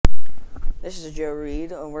This is Joe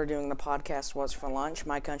Reed, and we're doing the podcast What's for Lunch.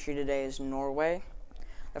 My country today is Norway.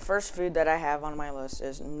 The first food that I have on my list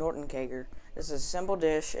is Nordenkager. This is a simple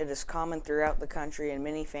dish. It is common throughout the country, and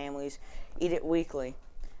many families eat it weekly.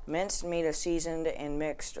 Minced meat is seasoned and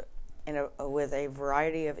mixed with a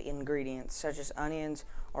variety of ingredients, such as onions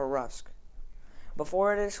or rusk.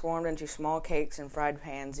 Before it is formed into small cakes in fried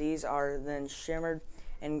pans, these are then shimmered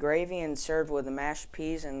in gravy and served with mashed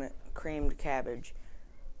peas and creamed cabbage.